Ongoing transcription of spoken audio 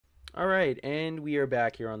All right, and we are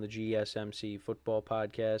back here on the GSMC Football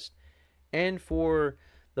Podcast. And for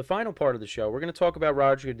the final part of the show, we're going to talk about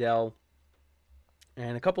Roger Goodell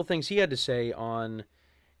and a couple things he had to say on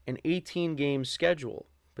an 18 game schedule,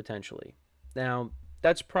 potentially. Now,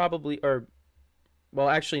 that's probably, or, well,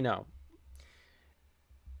 actually, no.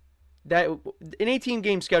 That An 18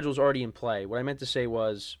 game schedule is already in play. What I meant to say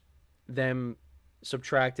was them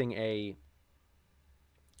subtracting a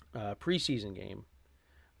preseason game.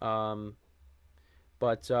 Um,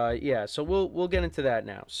 but yeah, so we'll get into that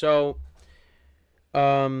now. So,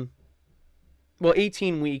 um, well,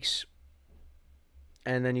 18 weeks,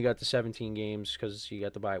 and then you got the 17 games because you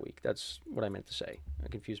got the bye week. That's what I meant to say. I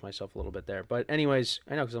confused myself a little bit there. But anyways,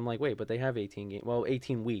 I know because I'm like, wait, but they have 18 games. Well,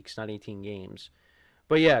 18 weeks, not 18 games.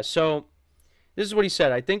 But yeah, so this is what he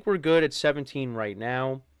said. I think we're good at 17 right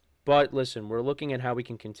now. But listen, we're looking at how we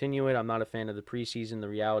can continue it. I'm not a fan of the preseason. The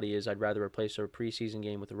reality is I'd rather replace a preseason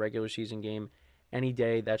game with a regular season game any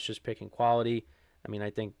day. That's just picking quality. I mean,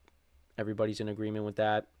 I think everybody's in agreement with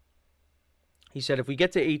that. He said if we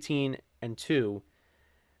get to 18-2,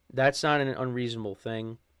 that's not an unreasonable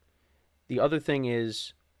thing. The other thing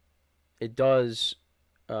is it does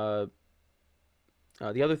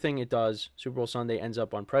the other thing it does, Super Bowl Sunday ends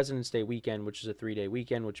up on President's Day weekend, which is a 3-day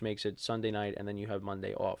weekend, which makes it Sunday night, and then you have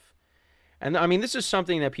Monday off. And I mean, this is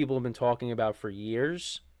something that people have been talking about for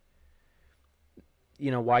years.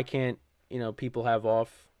 Why can't, people have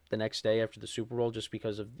off the next day after the Super Bowl just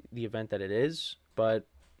because of the event that it is? But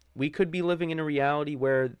we could be living in a reality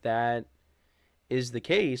where that is the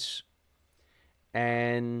case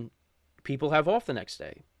and people have off the next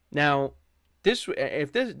day. Now,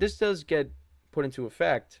 if this does get put into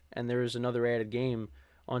effect and there is another added game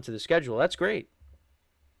onto the schedule, that's great.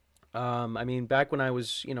 I mean, back when I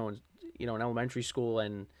was, in elementary school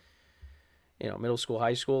and middle school,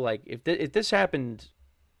 high school, like if this happened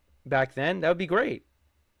back then, that would be great.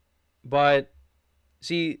 But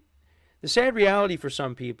see, the sad reality for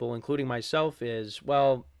some people, including myself, is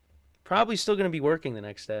probably still going to be working the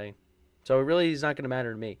next day, so it really is not going to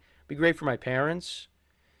matter to me. It'd be great for my parents,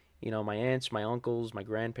 my aunts, my uncles, my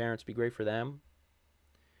grandparents. Be great for them.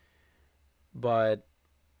 But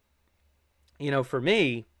for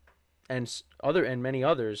me and many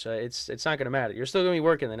others, it's not going to matter. You're still going to be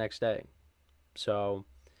working the next day. So,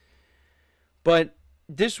 but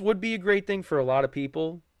this would be a great thing for a lot of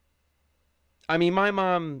people. I mean, my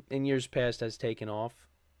mom in years past has taken off,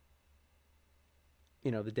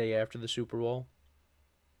 the day after the Super Bowl,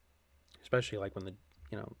 especially like when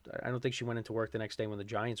I don't think she went into work the next day when the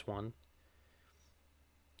Giants won.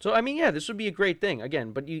 So, I mean, yeah, this would be a great thing.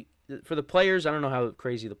 Again, but for the players, I don't know how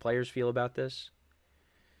crazy the players feel about this.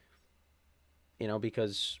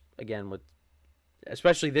 Because, again,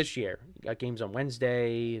 especially this year, you got games on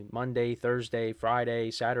Wednesday, Monday, Thursday, Friday,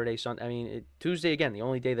 Saturday, Sunday. I mean, Tuesday, again, the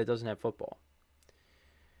only day that doesn't have football.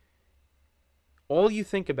 All you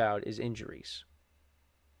think about is injuries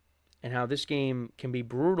and how this game can be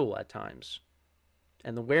brutal at times.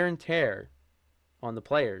 And the wear and tear on the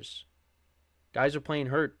players. Guys are playing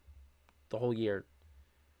hurt the whole year.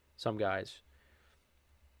 Some guys.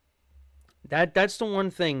 That's the one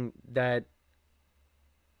thing that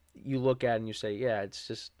you look at and you say, yeah, it's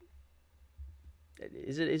just,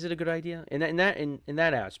 is it a good idea in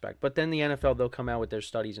that aspect? But then the NFL, they'll come out with their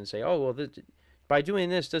studies and say, oh well, by doing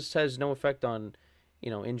this has no effect on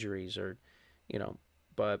injuries or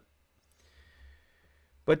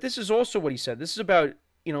but this is also what he said. This is about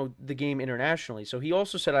the game internationally. So he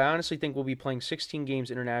also said, I honestly think we'll be playing 16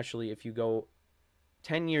 games internationally. If you go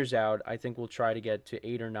 10 years out, I think we'll try to get to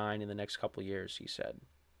 8 or 9 in the next couple of years, he said.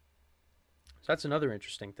 So that's another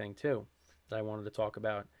interesting thing, too, that I wanted to talk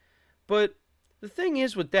about. But the thing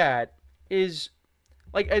is with that is,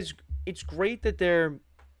 as it's great that they're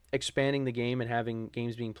expanding the game and having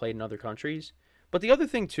games being played in other countries. But the other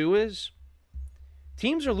thing, too, is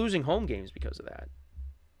teams are losing home games because of that.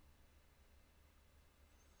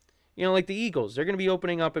 Like the Eagles, they're going to be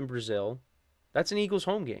opening up in Brazil. That's an Eagles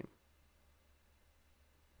home game.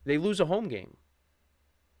 They lose a home game.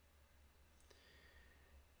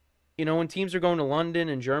 When teams are going to London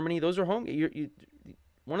and Germany, those are home.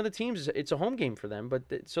 One of the teams, it's a home game for them, but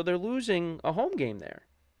so they're losing a home game there.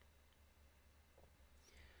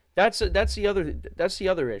 That's the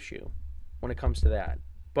other issue when it comes to that.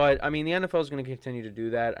 But I mean, the NFL is going to continue to do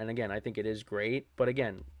that, and again, I think it is great. But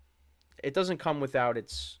again, it doesn't come without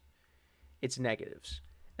its negatives,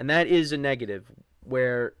 and that is a negative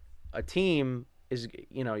where a team is,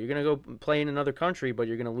 you're going to go play in another country, but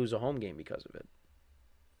you're going to lose a home game because of it.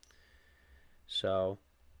 So,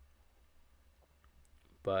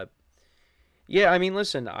 but yeah, I mean,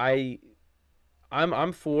 listen, I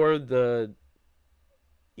I'm for the,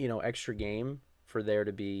 extra game for there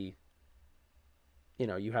to be,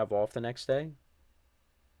 you have off the next day.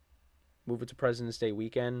 Move it to President's Day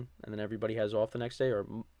weekend, and then everybody has off the next day, or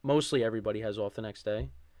mostly everybody has off the next day.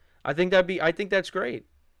 I think that's great.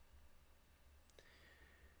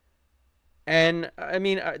 And I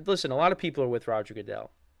mean, listen, a lot of people are with Roger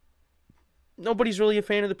Goodell. Nobody's really a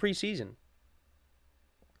fan of the preseason.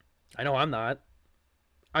 I know I'm not.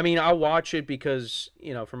 I mean, I'll watch it because,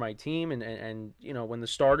 for my team and when the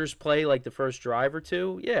starters play like the first drive or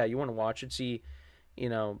two, yeah, you want to watch it, see, you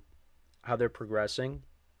know, how they're progressing.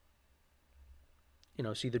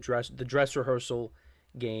 See the dress rehearsal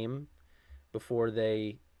game before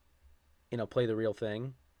they, play the real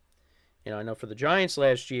thing. I know for the Giants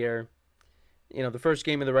last year, the first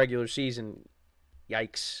game of the regular season,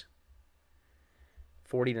 yikes.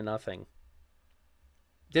 40-0.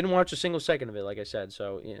 Didn't watch a single second of it, like I said.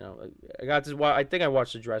 So, I got this. I think I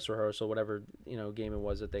watched the dress rehearsal, whatever game it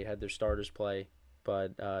was that they had their starters play.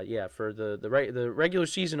 But yeah, for the regular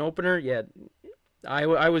season opener, yeah,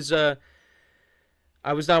 I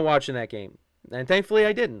was not watching that game, and thankfully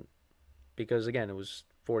I didn't, because again it was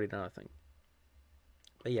 40-0.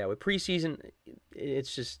 But yeah, with preseason,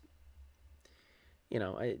 it's just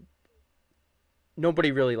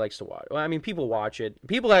nobody really likes to watch. Well, I mean, people watch it,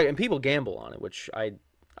 people gamble on it, which I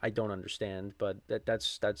don't understand. But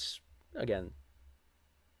that's again,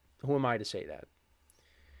 who am I to say that?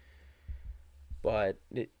 But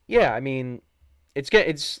yeah, I mean, it's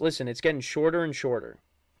getting shorter and shorter,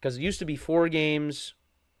 because it used to be 4 games,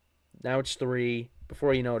 now it's 3.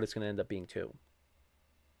 Before you know it, it's going to end up being 2.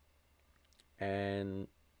 And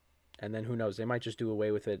then who knows? They might just do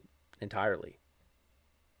away with it entirely.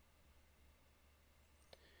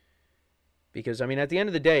 Because, I mean, at the end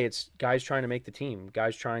of the day, it's guys trying to make the team,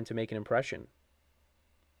 guys trying to make an impression.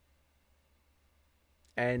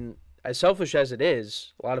 And as selfish as it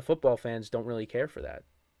is, a lot of football fans don't really care for that.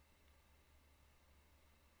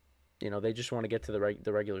 They just want to get to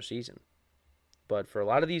the regular season. But for a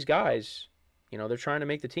lot of these guys, they're trying to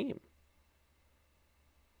make the team.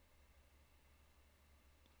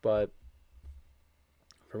 But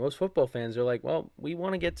for most football fans, they're like, well, we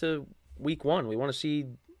want to get to week 1. We want to see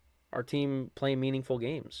our team play meaningful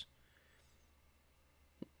games.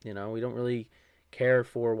 We don't really care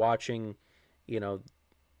for watching,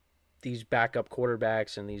 these backup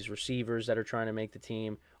quarterbacks and these receivers that are trying to make the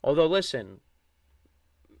team. Although, listen,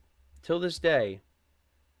 till this day,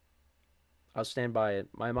 I'll stand by it.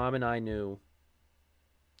 My mom and I knew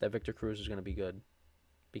that Victor Cruz was going to be good,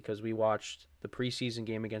 because we watched the preseason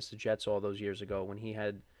game against the Jets all those years ago when he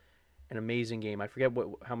had an amazing game. I forget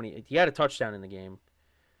how many. He had a touchdown in the game,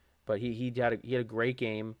 but he had a great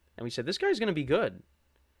game, and we said, this guy's going to be good.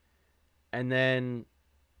 And then,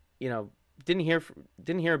 didn't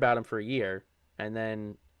hear about him for a year, and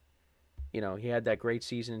then, he had that great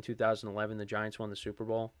season in 2011. The Giants won the Super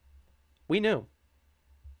Bowl. We knew.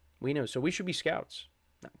 So we should be scouts.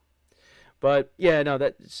 No. But yeah, no,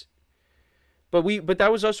 but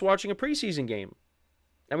that was us watching a preseason game,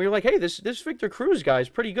 and we were like, hey, this Victor Cruz guy is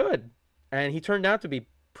pretty good, and he turned out to be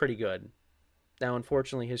pretty good. Now,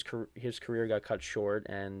 unfortunately, his career got cut short,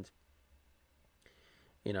 and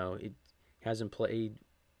it hasn't played.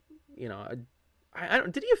 I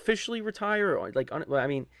don't. Did he officially retire? Or I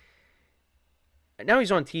mean, now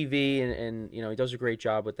he's on TV, and he does a great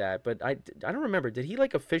job with that. But I don't remember. Did he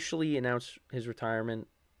officially announce his retirement?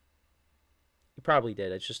 He probably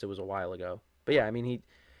did. It's just it was a while ago. But yeah, I mean, he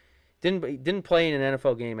didn't play in an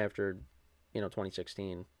NFL game after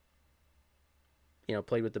 2016.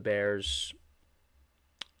 Played with the Bears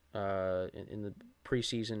in the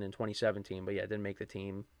preseason in 2017, but yeah, didn't make the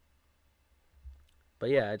team. But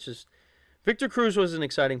yeah, it's just Victor Cruz was an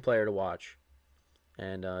exciting player to watch,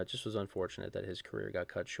 and it just was unfortunate that his career got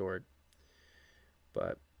cut short.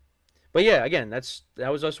 But yeah, again, that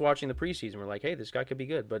was us watching the preseason. We're like, hey, this guy could be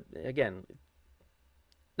good. But again,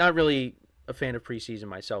 not really a fan of preseason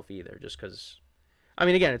myself either, just because, I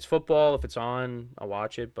mean, again, it's football. If it's on, I'll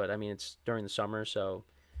watch it. But I mean, it's during the summer, so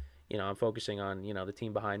I'm focusing on the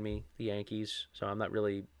team behind me, the Yankees. So I'm not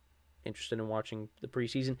really interested in watching the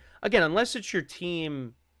preseason again, unless it's your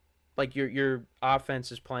team, like your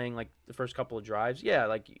offense is playing like the first couple of drives. Yeah,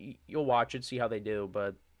 like you'll watch it, see how they do.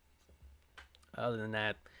 But other than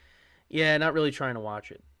that, yeah, not really trying to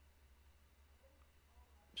watch it.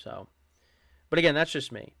 So, but again, that's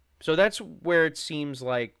just me. So that's where it seems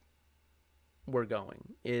like we're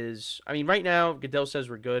going. I mean, right now Goodell says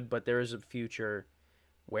we're good, but there is a future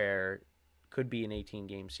where it could be an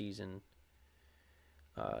 18-game season.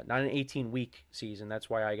 Not an 18-week season. That's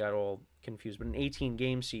why I got all confused. But an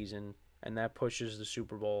 18-game season and that pushes the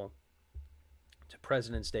Super Bowl to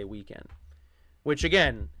President's Day weekend. Which,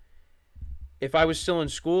 again, if I was still in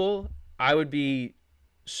school, I would be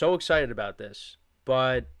so excited about this.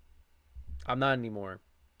 But I'm not anymore.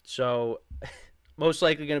 So, most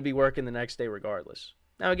likely going to be working the next day regardless.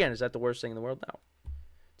 Now, again, is that the worst thing in the world? No.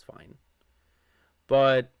 It's fine.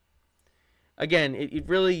 But, again, it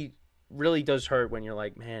really, really does hurt when you're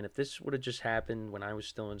like, man, if this would have just happened when I was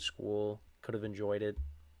still in school, could have enjoyed it.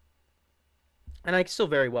 And I still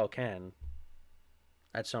very well can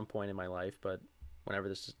at some point in my life, but whenever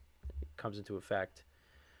this comes into effect.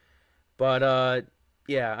 But,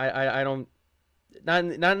 yeah, I don't, not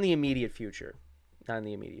in the immediate future. Not in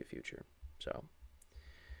the immediate future. So,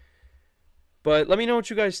 but let me know what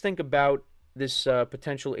you guys think about this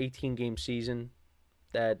potential 18-game season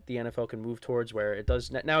that the NFL can move towards, where it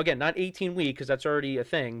does now. Again, not 18-week because that's already a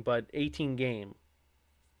thing, but 18-game,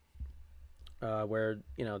 where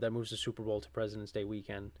that moves the Super Bowl to President's Day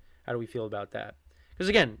weekend. How do we feel about that? Because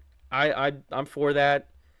again, I'm for that.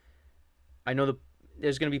 I know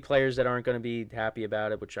there's going to be players that aren't going to be happy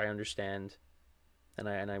about it, which I understand, and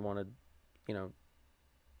I want to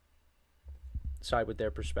side with their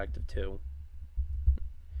perspective too.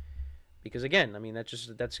 Because again, I mean that's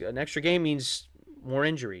an extra game means more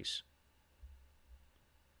injuries.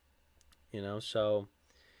 So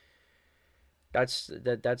that's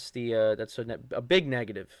a big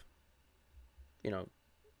negative.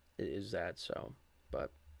 Is that so?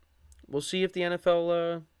 But we'll see if the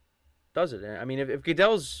NFL does it. I mean, if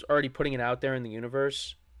Goodell's already putting it out there in the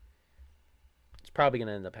universe, it's probably going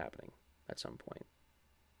to end up happening at some point.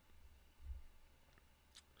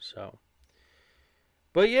 So,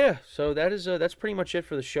 but yeah, so that's pretty much it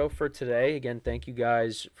for the show for today. Again, thank you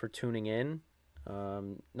guys for tuning in.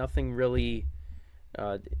 Nothing really.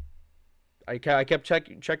 I kept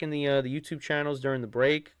checking the YouTube channels during the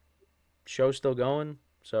break. Show's still going,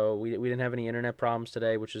 so we didn't have any internet problems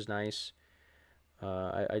today, which is nice.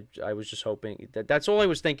 I was just hoping that's all I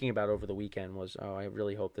was thinking about over the weekend was, oh, I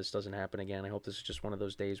really hope this doesn't happen again. I hope this is just one of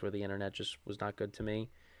those days where the internet just was not good to me.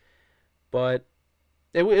 But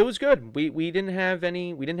it was good. We didn't have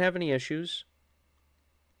any issues.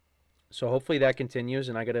 So hopefully that continues,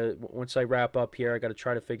 and once I wrap up here, I gotta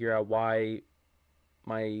try to figure out why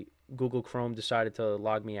my Google Chrome decided to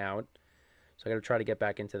log me out. So I gotta try to get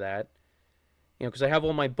back into that. Because I have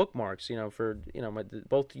all my bookmarks, for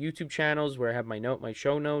both YouTube channels where I have my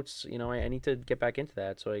show notes. I need to get back into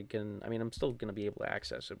that so I can. I mean, I'm still gonna be able to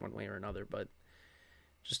access it one way or another, but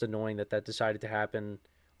just annoying that decided to happen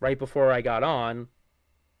right before I got on.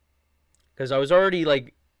 Because I was already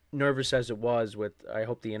nervous as it was with, I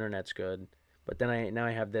hope the internet's good, but then now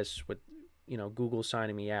I have this with Google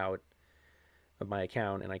signing me out of my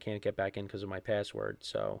account, and I can't get back in because of my password.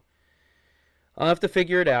 So I'll have to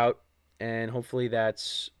figure it out. And hopefully it'll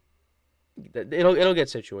get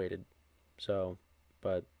situated. So,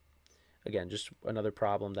 but again, just another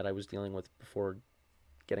problem that I was dealing with before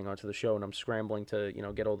getting onto the show, and I'm scrambling to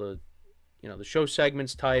get all the the show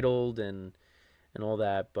segments titled and all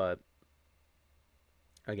that. But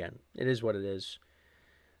again, it is what it is.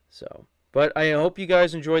 So, but I hope you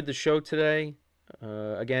guys enjoyed the show today.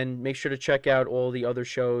 Again, make sure to check out all the other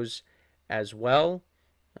shows as well.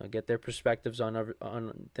 Get their perspectives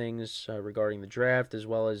on things regarding the draft, as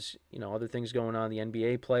well as other things going on, the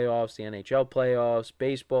NBA playoffs, the NHL playoffs,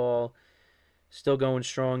 baseball, still going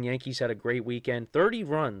strong. Yankees had a great weekend, 30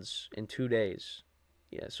 runs in 2 days.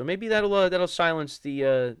 Yeah, so maybe that'll silence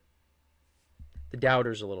the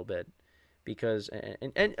doubters a little bit, because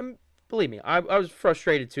and believe me, I was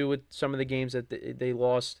frustrated too with some of the games that they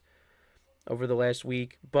lost over the last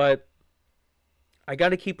week, but I got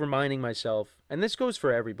to keep reminding myself, and this goes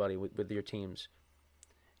for everybody with your teams.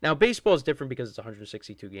 Now, baseball is different because it's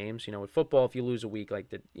 162 games. With football, if you lose a week like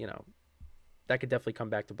that, that could definitely come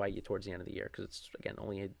back to bite you towards the end of the year because it's, again,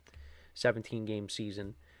 only a 17-game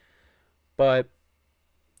season. But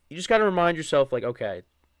you just got to remind yourself, okay,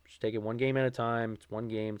 just take it one game at a time. It's one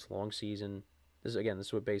game. It's a long season. This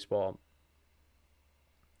is with baseball.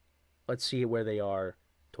 Let's see where they are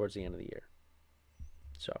towards the end of the year.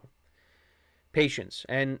 So, patience.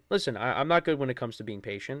 And listen, I'm not good when it comes to being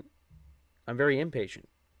patient. I'm very impatient.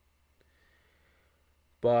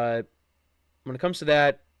 But when it comes to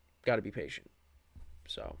that, got to be patient.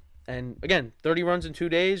 So, and again, 30 runs in 2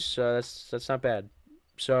 days, that's not bad.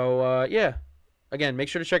 So, yeah. Again, make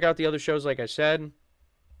sure to check out the other shows like I said.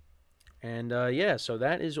 And, yeah, so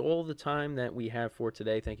that is all the time that we have for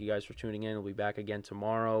today. Thank you guys for tuning in. We'll be back again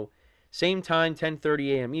tomorrow. Same time,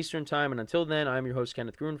 10:30 a.m. Eastern Time. And until then, I'm your host,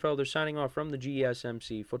 Kenneth Grunfelder, signing off from the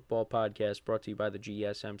GSMC Football Podcast, brought to you by the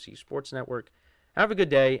GSMC Sports Network. Have a good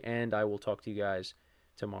day, and I will talk to you guys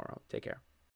tomorrow. Take care.